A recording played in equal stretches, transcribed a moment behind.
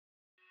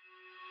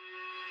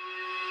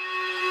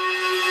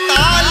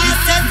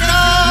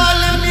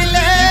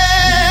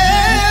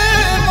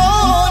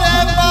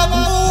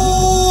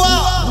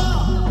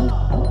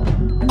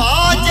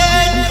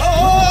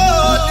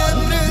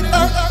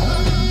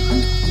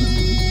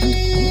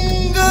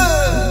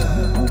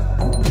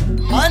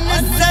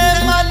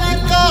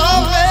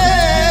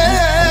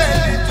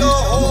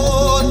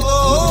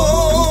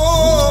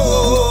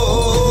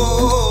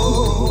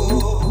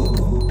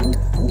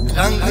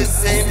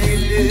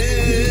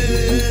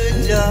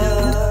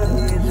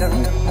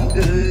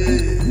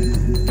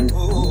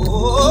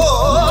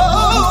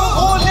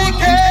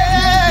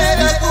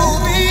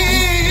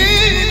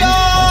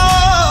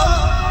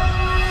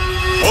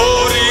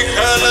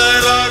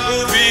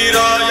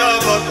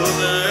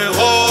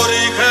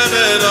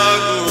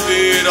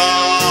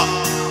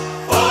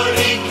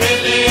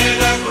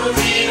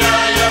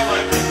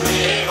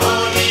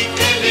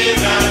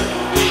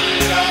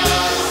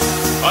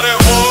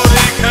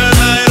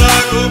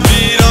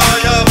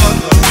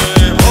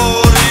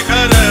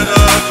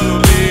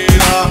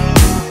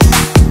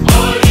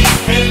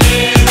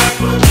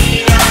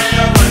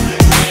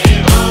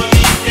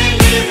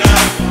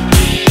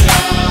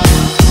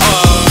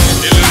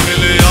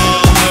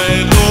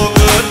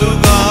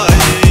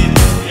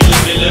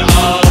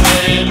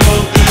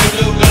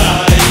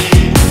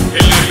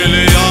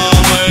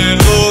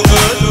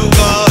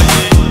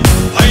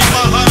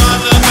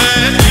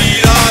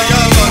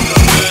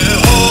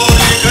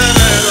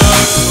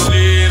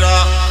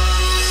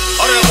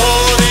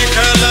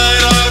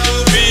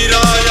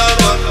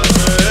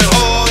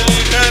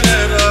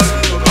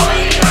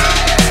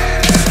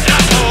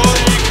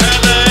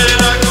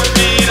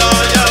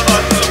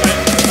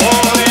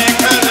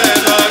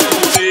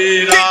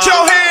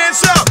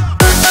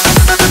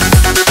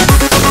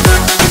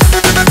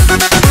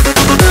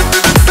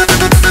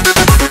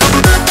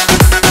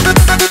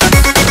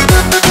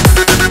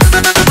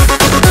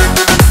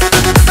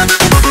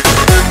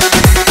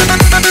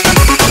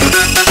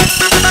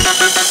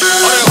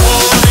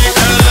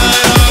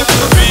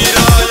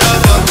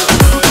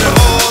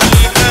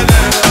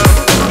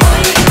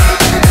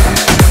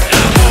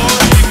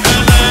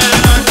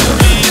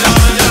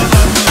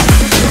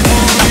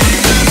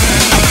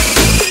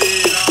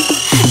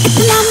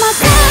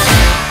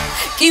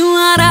क्यों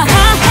आ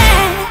रहा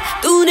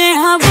है तूने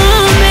हवा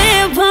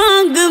में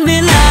भांग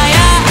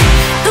मिलाया,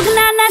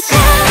 दुगना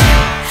नशा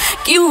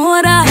क्यों हो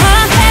रहा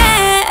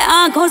है,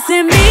 आंखों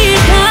से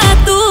मीठा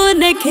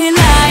तूने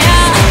खिलाया।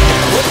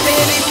 वो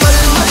तेरी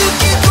पल-पल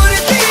की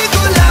कुर्ती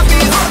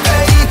गुलाबी हो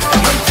गई,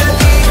 हम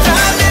चली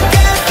चाल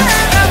कैसे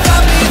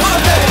नकाबी हो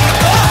गई।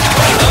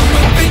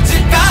 हम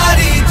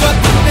पिचकारी जो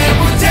तूने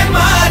मुझे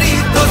मारी,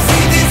 तो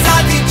सीधी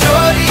सादी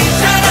चोरी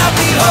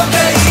शराबी हो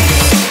गई।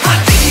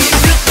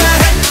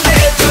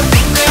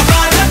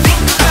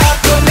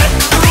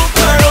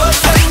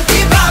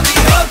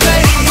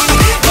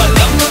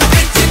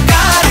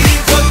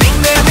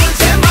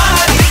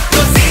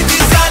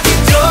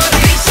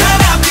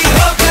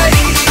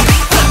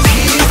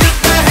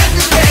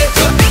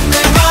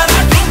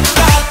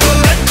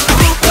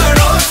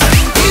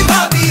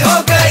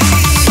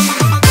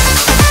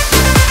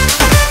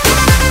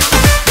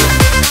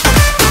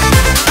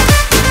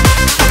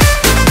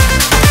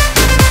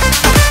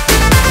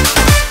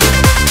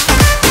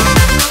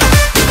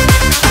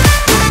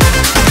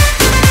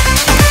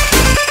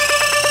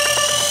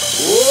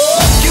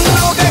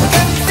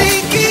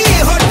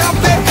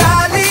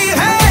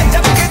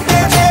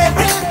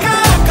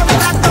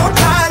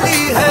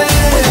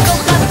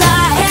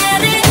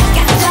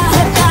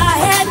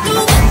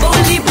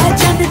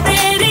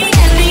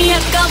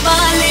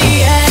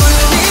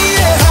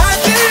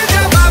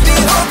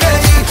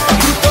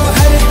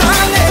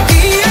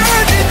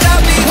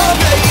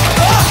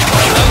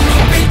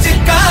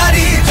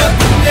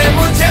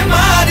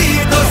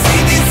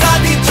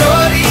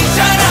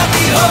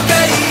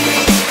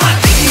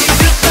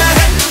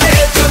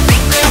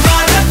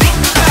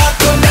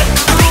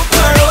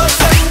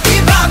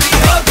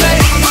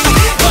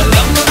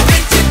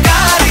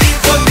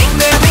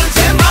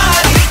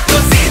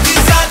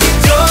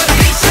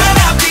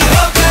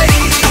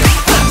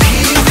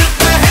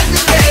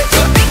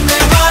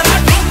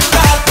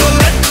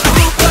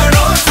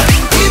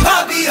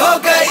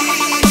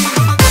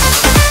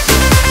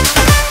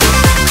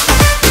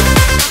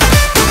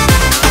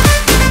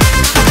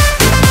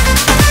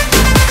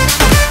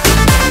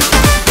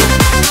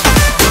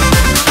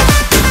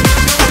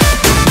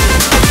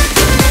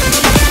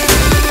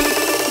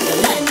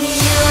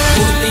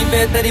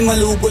 तेरी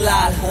मलू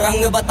गुलाल,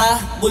 रंग बता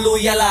ब्लू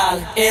या लाल,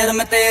 एयर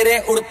में तेरे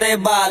उड़ते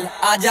बाल,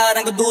 आजा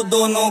रंग दूध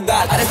दोनों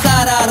गाल। अरे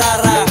सारा रा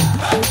रा,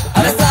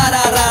 अरे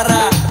सारा रा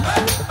रा,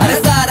 अरे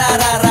सारा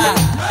रा रा,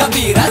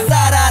 कबीरा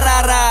सारा रा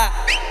रा।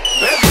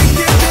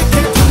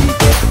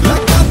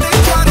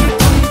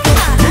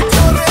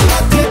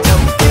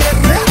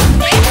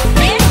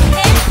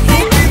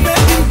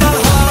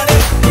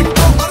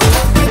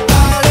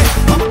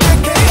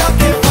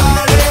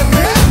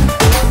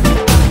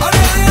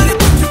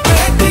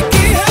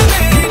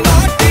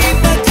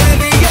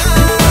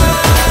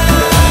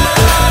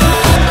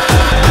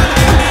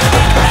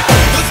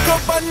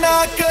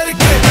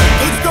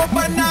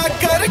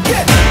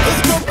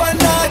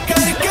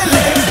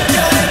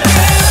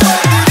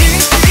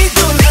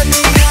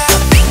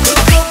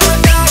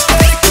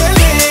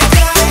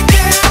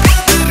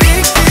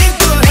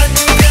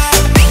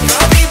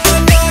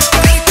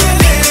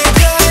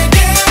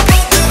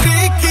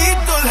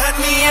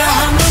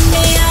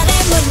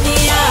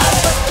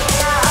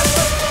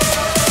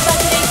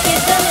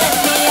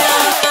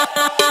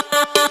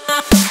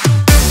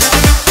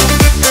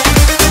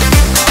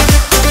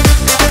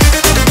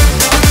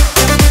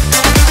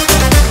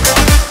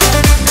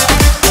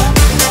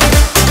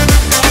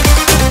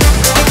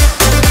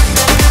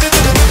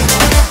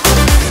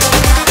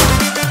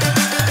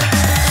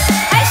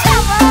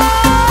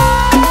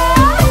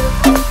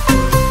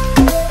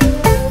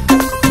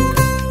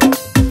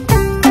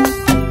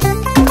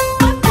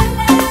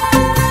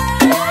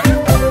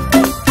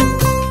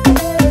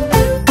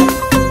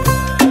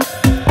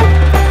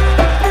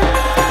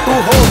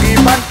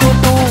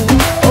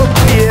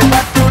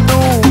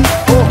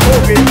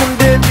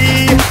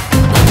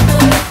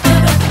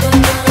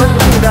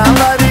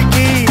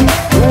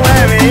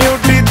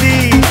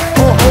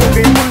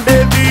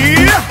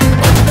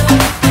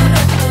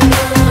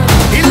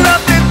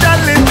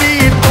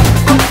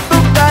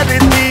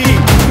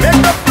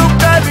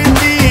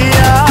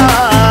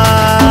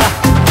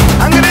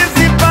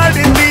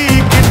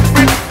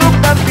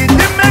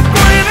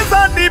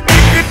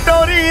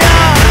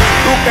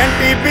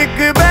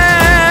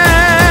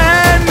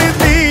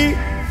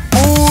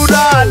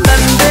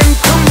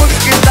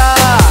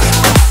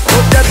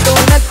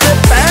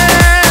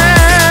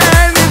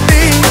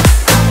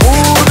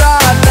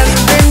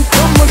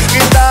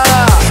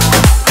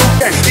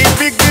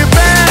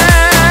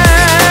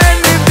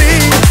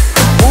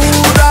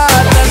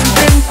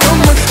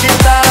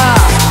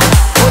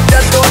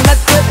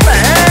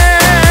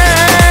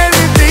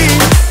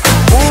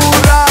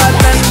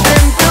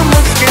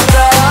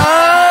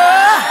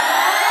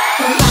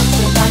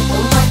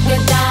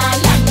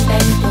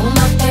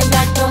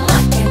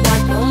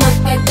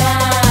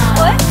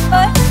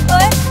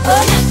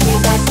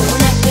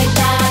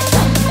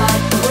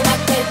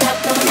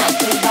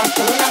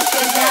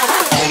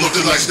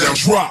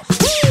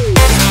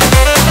 Drop.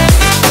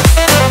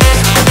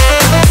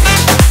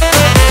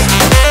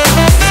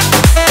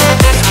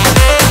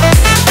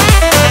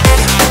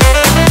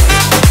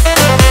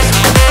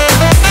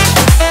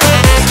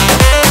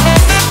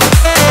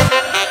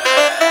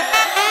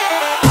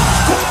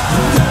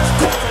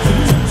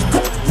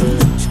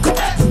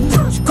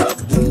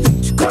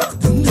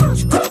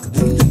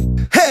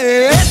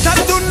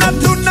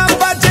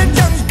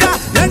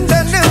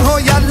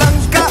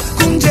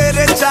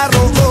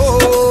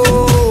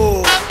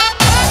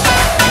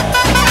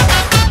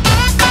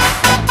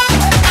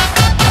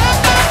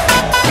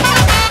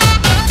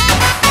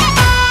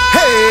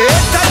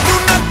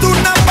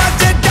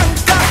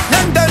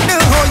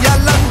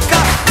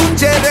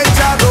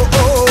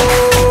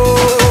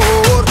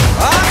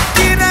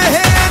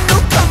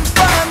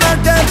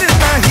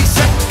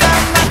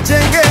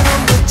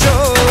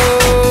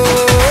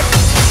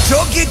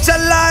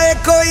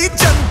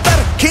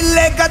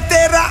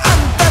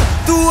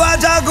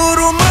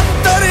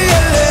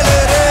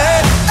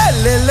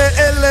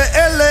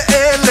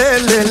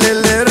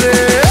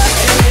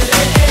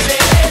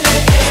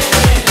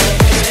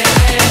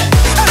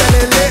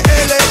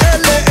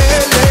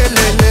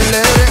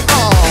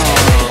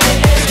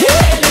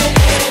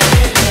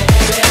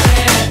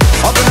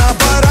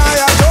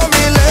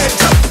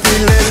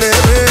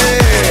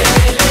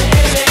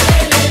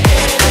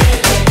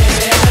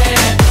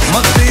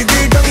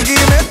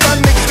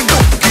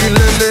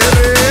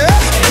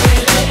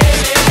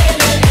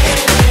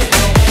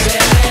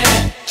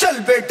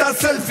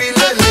 सेल्फी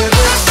ले ले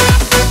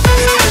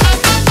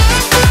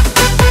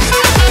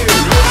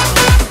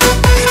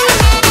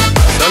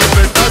चल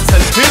बेटा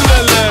सेल्फी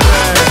ले ले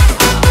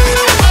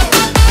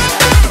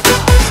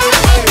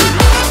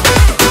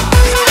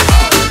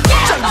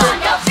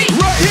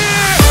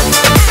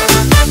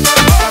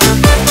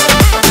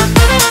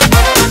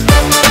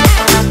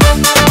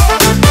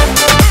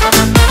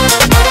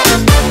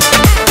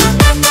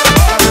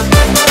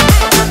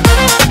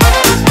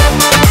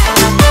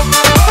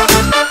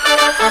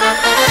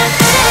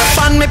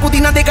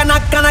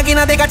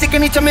ना देखा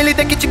चिकनी चमेली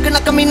देखी चिकना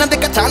कमीना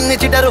देखा चांदनी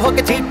ची डर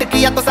होके चीट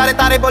किया तो सारे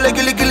तारे बोले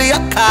गिली गिली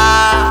अक्खा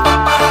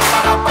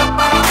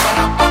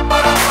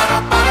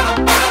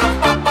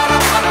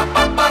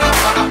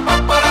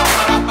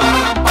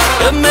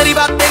मेरी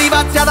बात तेरी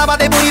बात ज्यादा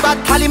बातें बुरी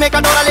बात थाली में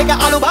कटोरा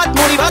लेकर आलू भात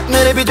मूरी भात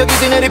मेरे भी जो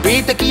किसी ने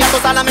रिपीट किया तो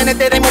साला मैंने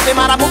तेरे मुंह पे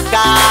मारा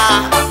मुक्का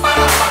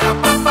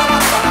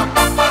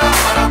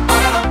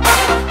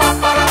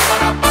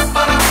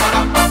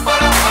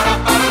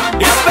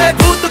इस पे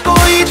भूत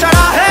कोई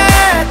चढ़ा है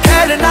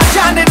ना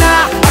जानना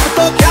अब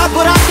तो क्या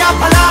बुरा क्या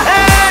भला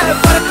है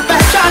फर्क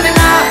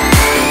पहचानना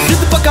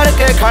जिद पकड़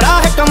के खड़ा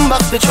है कम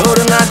वक्त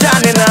छोड़ना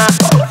जानना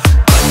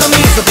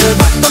बदतमीज दिल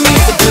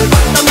बदतमीज दिल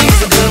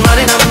बदतमीज दिल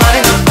मारे ना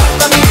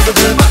बदतमीज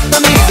दिल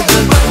बदतमीज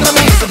दिल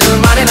बदतमीज दिल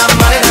मारे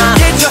ना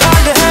ये जो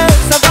हाल है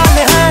सवाल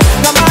है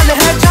कमाल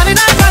है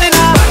जानना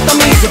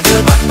बदतमीज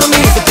दिल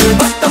बदतमीज दिल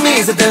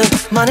बदतमीज दिल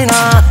मारे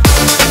ना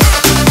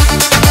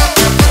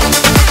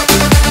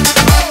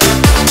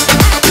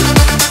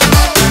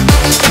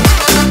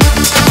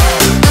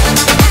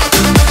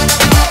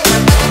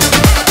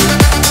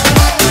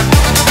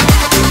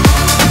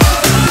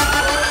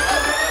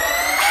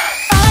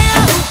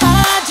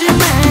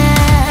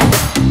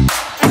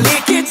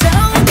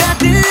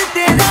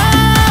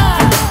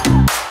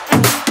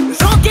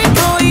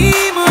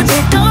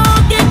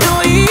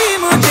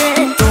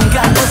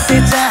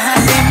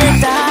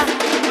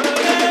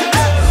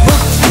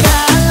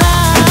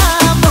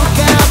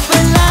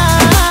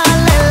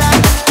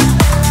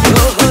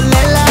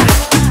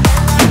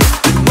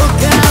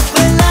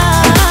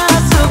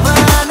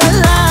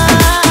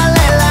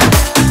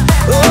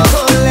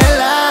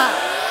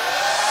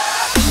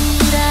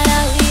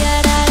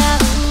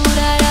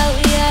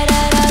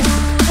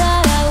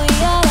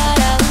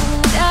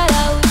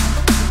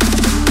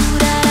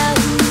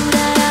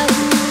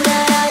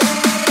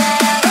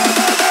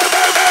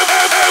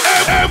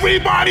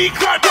Everybody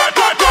clap!